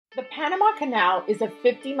Panama Canal is a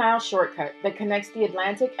 50-mile shortcut that connects the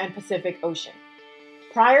Atlantic and Pacific Ocean.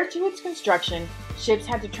 Prior to its construction, ships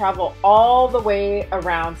had to travel all the way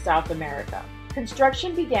around South America.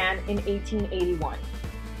 Construction began in 1881.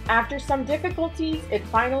 After some difficulties, it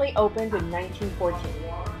finally opened in 1914.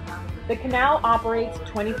 The canal operates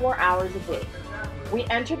 24 hours a day. We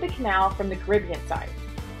entered the canal from the Caribbean side.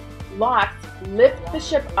 Locks lift the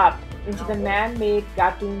ship up into the man-made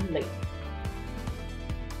Gatun Lake.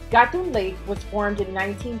 Gatun Lake was formed in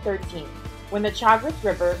 1913 when the Chagres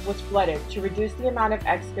River was flooded to reduce the amount of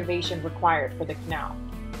excavation required for the canal.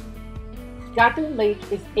 Gatun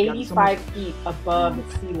Lake is 85 feet above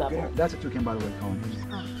sea level. Yeah, that's a toucan, by the way, Colin.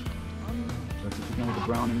 That's a toucan with the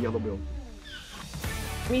brown and yellow bill.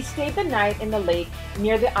 We stayed the night in the lake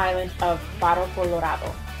near the island of Barro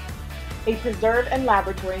Colorado, a preserve and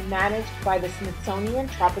laboratory managed by the Smithsonian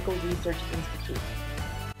Tropical Research Institute.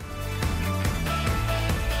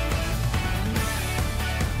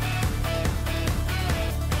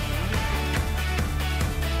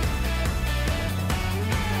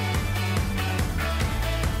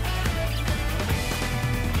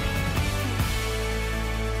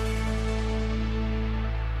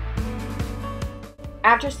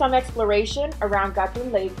 After some exploration around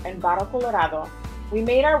Gatun Lake and Barro Colorado, we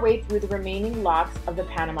made our way through the remaining locks of the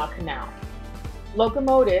Panama Canal.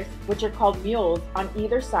 Locomotives, which are called mules on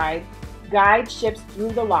either side, guide ships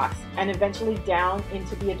through the locks and eventually down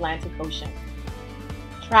into the Atlantic Ocean.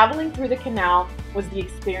 Traveling through the canal was the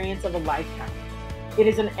experience of a lifetime. It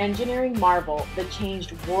is an engineering marvel that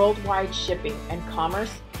changed worldwide shipping and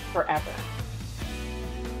commerce forever.